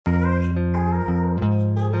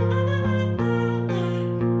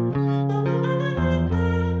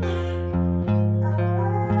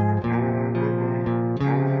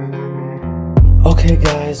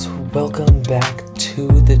Welcome back to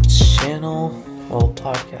the channel,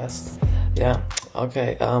 podcast. Yeah,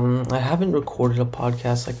 okay, I haven't recorded a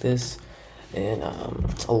podcast like this in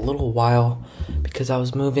a little while because I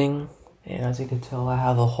was moving, and as you can tell, I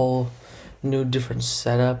have a whole new different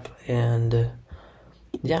setup, and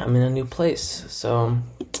yeah, I'm in a new place, so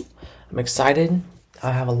I'm excited.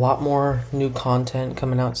 I have a lot more new content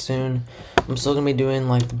coming out soon. I'm still gonna be doing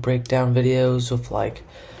like the breakdown videos with like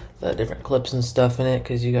the different clips and stuff in it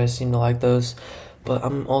because you guys seem to like those, but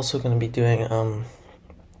I'm also going to be doing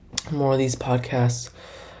more of these podcasts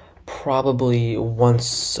probably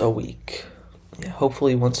once a week. Yeah,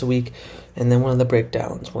 hopefully once a week, and then one of the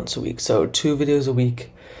breakdowns once a week. So 2 videos a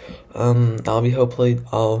week.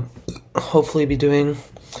 I'll hopefully be doing.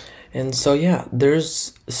 And so yeah,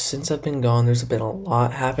 since I've been gone, there's been a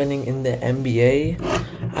lot happening in the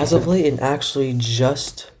NBA as of late, and actually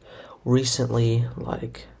just recently,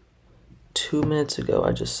 like 2 minutes ago,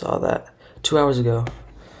 I just saw that 2 hours ago,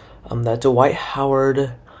 that Dwight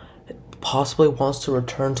Howard possibly wants to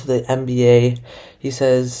return to the NBA. He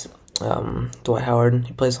says, Dwight Howard,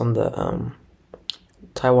 he plays on the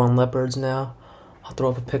Taiwan Leopards now. I'll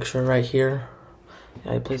throw up a picture right here.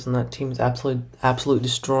 Yeah, he plays on that team. He's absolutely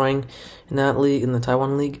destroying in that league, in the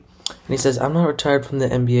Taiwan League. And he says, "I'm not retired from the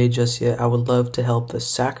NBA just yet. I would love to help the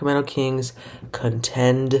Sacramento Kings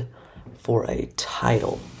contend for a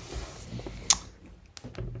title."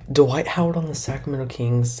 Dwight Howard on the Sacramento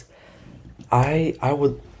Kings, I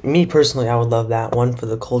would love that one for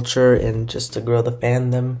the culture and just to grow the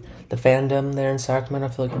fandom there in Sacramento. I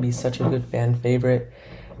feel like it'd be such a good fan favorite,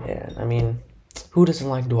 and I mean, who doesn't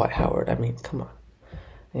like Dwight Howard? I mean, come on.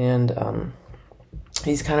 And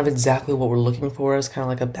he's kind of exactly what we're looking for as kind of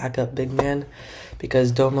like a backup big man,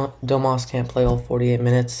 because Domas can't play all 48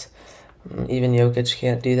 minutes. Even Jokic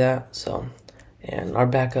can't do that, so. And our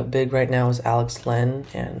backup big right now is Alex Len,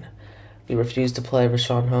 and we refuse to play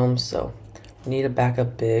Rashawn Holmes, so we need a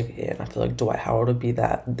backup big, and I feel like Dwight Howard would be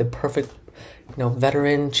the perfect,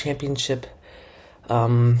 veteran championship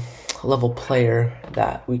level player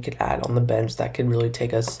that we could add on the bench that could really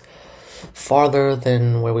take us farther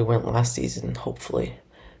than where we went last season, hopefully.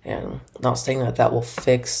 And not saying that will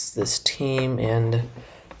fix this team and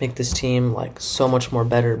make this team like so much more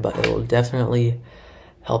better, but it will definitely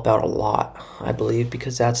help out a lot, I believe,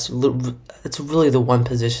 because it's really the one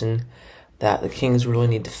position that the Kings really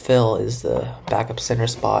need to fill is the backup center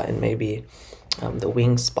spot and maybe the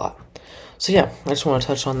wing spot. So yeah, I just want to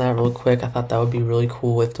touch on that real quick. I thought that would be really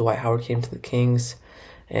cool if Dwight Howard came to the Kings.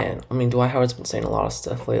 And I mean, Dwight Howard's been saying a lot of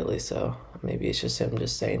stuff lately, so maybe it's just him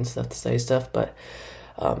just saying stuff to say stuff, but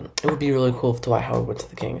it would be really cool if Dwight Howard went to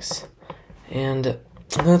the Kings. And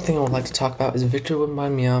another thing I would like to talk about is Victor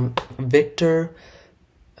Wembanyama.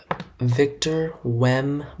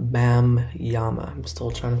 I'm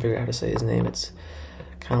still trying to figure out how to say his name. It's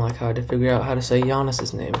kind of like how I had to figure out how to say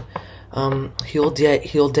Giannis's name. He'll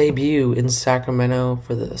debut in Sacramento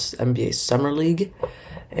for the NBA Summer League,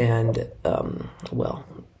 and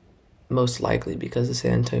most likely because the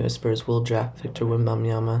San Antonio Spurs will draft Victor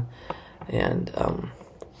Wembanyama, and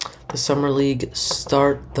the Summer League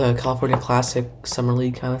the California Classic Summer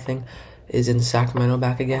League kind of thing is in Sacramento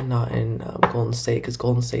back again, not in Golden State, because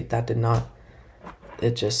Golden State,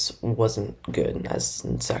 it just wasn't good as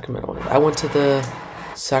in Sacramento. I went to the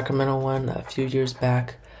Sacramento one a few years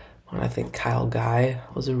back when I think Kyle Guy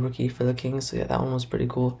was a rookie for the Kings, so yeah, that one was pretty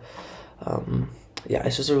cool. Yeah,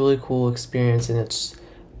 it's just a really cool experience, and it's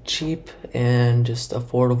cheap and just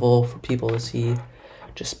affordable for people to see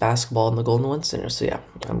just basketball in the Golden One Center. So yeah,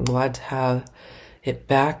 I'm glad to have it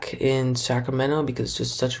back in Sacramento because it's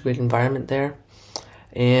just such a great environment there.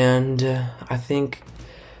 And I think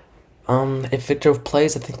if Victor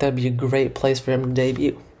plays, I think that'd be a great place for him to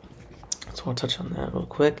debut. Just want to touch on that real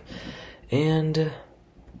quick. And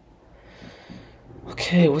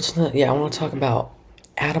okay, I want to talk about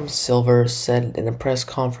Adam Silver said in a press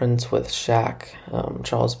conference with Shaq,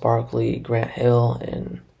 Charles Barkley, Grant Hill,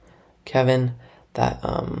 and Kevin that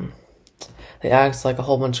they asked like a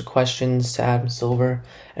whole bunch of questions to Adam Silver,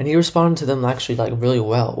 and he responded to them actually like really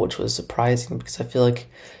well, which was surprising because I feel like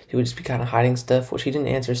he would just be kind of hiding stuff, which he didn't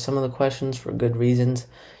answer some of the questions for good reasons.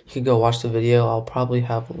 You could go watch the video. I'll probably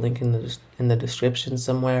have a link in the description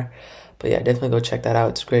somewhere. But yeah, definitely go check that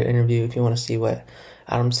out. It's a great interview if you want to see what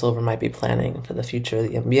Adam Silver might be planning for the future of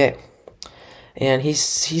the NBA. And he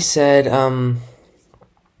said,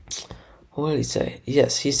 what did he say?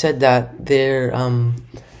 Yes, he said that they're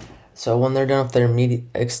so when they're done with their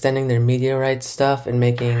extending their media rights stuff and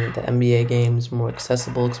making the NBA games more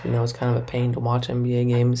accessible, because we know it's kind of a pain to watch NBA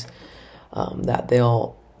games, that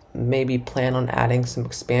they'll maybe plan on adding some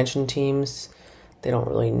expansion teams They don't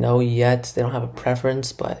really know yet. They don't have a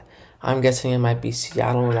preference, but I'm guessing it might be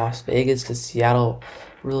Seattle or Las Vegas, because Seattle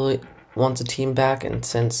really wants a team back, and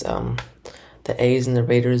since the A's and the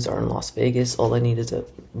Raiders are in Las Vegas, all they need is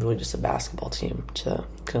really just a basketball team to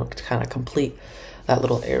kind of complete that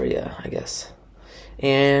little area, I guess.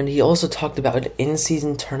 And he also talked about an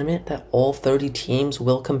in-season tournament that all 30 teams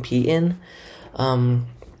will compete in.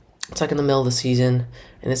 It's like in the middle of the season,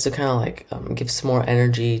 and it's to kind of like give some more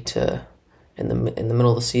energy to in the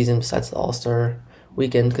middle of the season besides the All-Star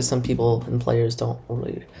weekend, because some people and players don't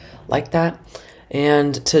really like that,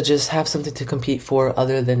 and to just have something to compete for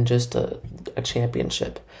other than just a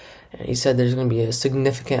championship. And he said there's going to be a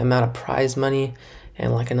significant amount of prize money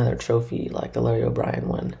and like another trophy like the Larry O'Brien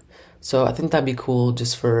one. So I think that'd be cool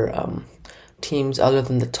just for teams other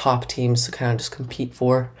than the top teams to kind of just compete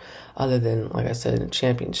for, other than, like I said, a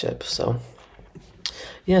championship. So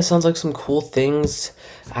yeah, sounds like some cool things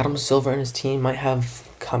Adam Silver and his team might have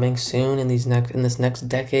coming soon in this next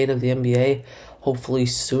decade of the NBA. Hopefully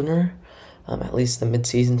sooner, at least the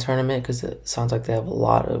mid-season tournament, because it sounds like they have a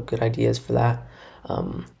lot of good ideas for that.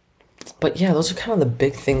 But yeah, those are kind of the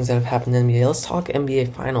big things that have happened in the NBA. Let's talk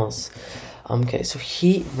NBA Finals. Okay, so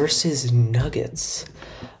Heat versus Nuggets.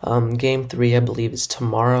 Game 3, I believe, is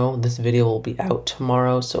tomorrow. This video will be out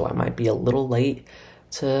tomorrow, so I might be a little late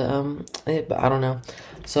to it, but I don't know.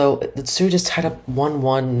 So the series just tied up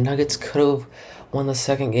 1-1. Nuggets could have won the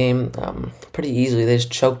second game pretty easily. They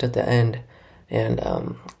just choked at the end, and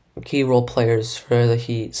key role players for the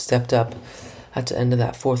Heat stepped up at the end of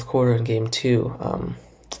that fourth quarter in Game 2.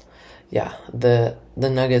 Yeah, the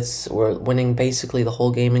Nuggets were winning basically the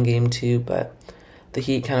whole game in Game 2, but the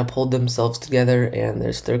Heat kind of pulled themselves together, and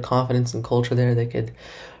there's their confidence and culture there. They could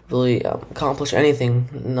really accomplish anything,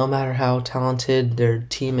 no matter how talented their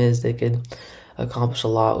team is. They could accomplish a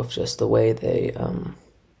lot with just the way they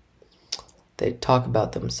talk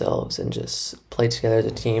about themselves and just play together as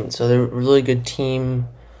a team. So they're a really good team.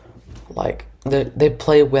 Like they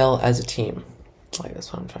play well as a team. Like,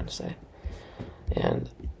 that's what I'm trying to say. And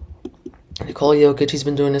Nikola Jokic, he's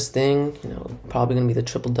been doing his thing. Probably gonna be the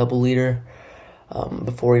triple-double leader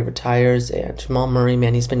before he retires. And Jamal Murray,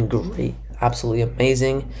 man, he's been great, absolutely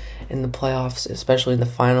amazing in the playoffs, especially in the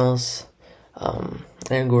finals.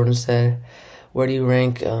 Aaron Gordon said, "Where do you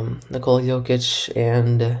rank Nikola Jokic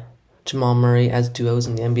and Jamal Murray as duos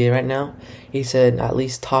in the NBA right now?" He said at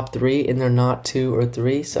least top 3, and they're not 2 or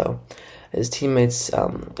 3. So his teammates,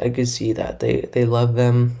 I could see that they love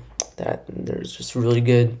them, that they're just really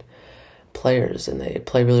good players, and they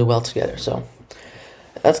play really well together. So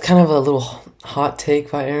that's kind of a little hot take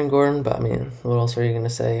by Aaron Gordon, but I mean, what else are you going to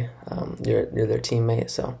say? You're their teammate.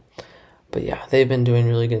 So, but yeah, they've been doing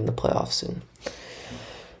really good in the playoffs. And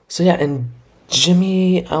so yeah, and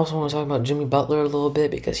I also want to talk about Jimmy Butler a little bit,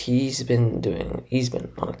 because he's been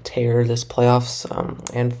on a tear this playoffs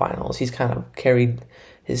and finals. He's kind of carried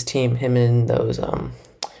his team, him and those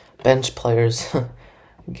bench players,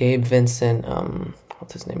 Gabe Vincent,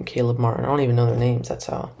 what's his name, Caleb Martin. I don't even know their names. That's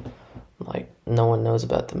how no one knows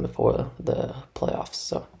about them before the playoffs.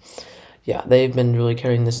 So yeah, they've been really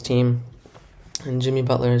carrying this team, and Jimmy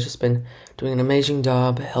Butler has just been doing an amazing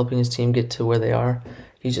job helping his team get to where they are.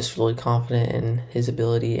 He's just really confident in his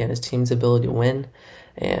ability and his team's ability to win,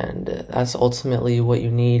 and that's ultimately what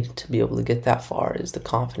you need to be able to get that far, is the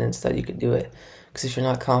confidence that you could do it. Because if you're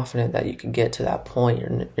not confident that you could get to that point,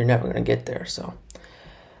 you're never going to get there. So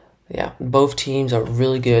yeah, both teams are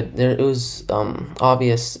really good. It was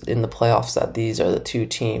obvious in the playoffs that these are the two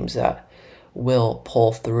teams that will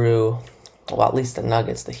pull through. Well, at least the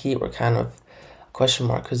Nuggets. The Heat were kind of a question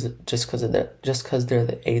mark because they're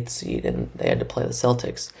the 8th seed and they had to play the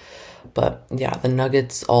Celtics. But yeah, the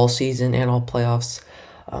Nuggets all season and all playoffs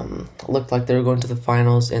looked like they were going to the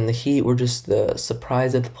finals, and the Heat were just the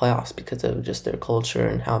surprise of the playoffs because of just their culture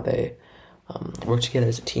and how they work together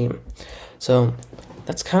as a team. So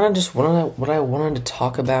that's kind of just what I wanted to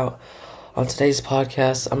talk about on today's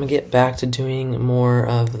podcast. I'm going to get back to doing more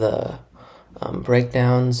of the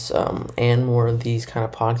breakdowns and more of these kind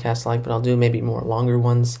of podcasts, but I'll do maybe more longer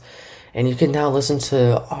ones. And you can now listen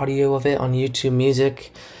to audio of it on YouTube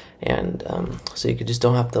Music. And so you just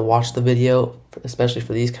don't have to watch the video, especially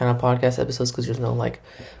for these kind of podcast episodes, because there's no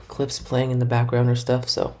clips playing in the background or stuff.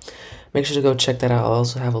 So make sure to go check that out. I'll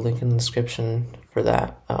also have a link in the description for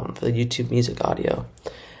that, for the YouTube Music audio.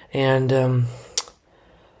 And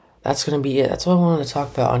that's going to be it. That's what I wanted to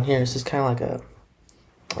talk about on here. This is kind of like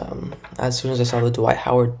as soon as I saw the Dwight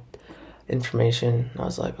Howard information, I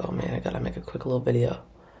was like, oh man, I got to make a quick little video.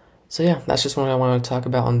 So yeah, that's just what I wanted to talk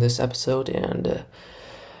about on this episode. And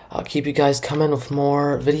I'll keep you guys coming with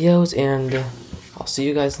more videos, and I'll see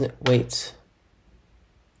you guys. Wait.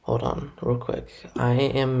 hold on real quick. I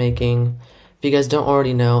am making, if you guys don't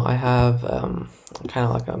already know, I have kind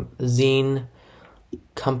of like a zine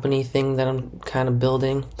company thing that I'm kind of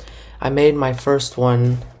building. I made my first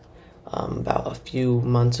one about a few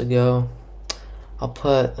months ago. I'll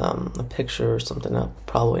put a picture or something up.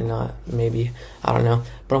 Probably not. Maybe. I don't know.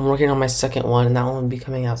 But I'm working on my second one, and that one will be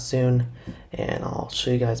coming out soon. And I'll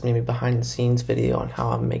show you guys maybe behind the scenes video on how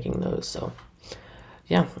I'm making those. So,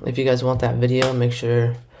 yeah. If you guys want that video, make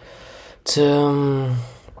sure to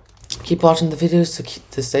keep watching the videos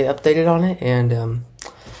to stay updated on it. And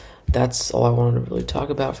that's all I wanted to really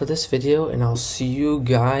talk about for this video. And I'll see you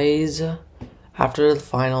guys after the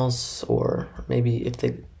finals, or maybe if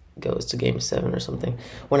they goes to game 7 or something,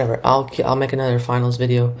 whenever. I'll make another finals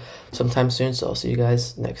video sometime soon, so I'll see you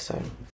guys next time.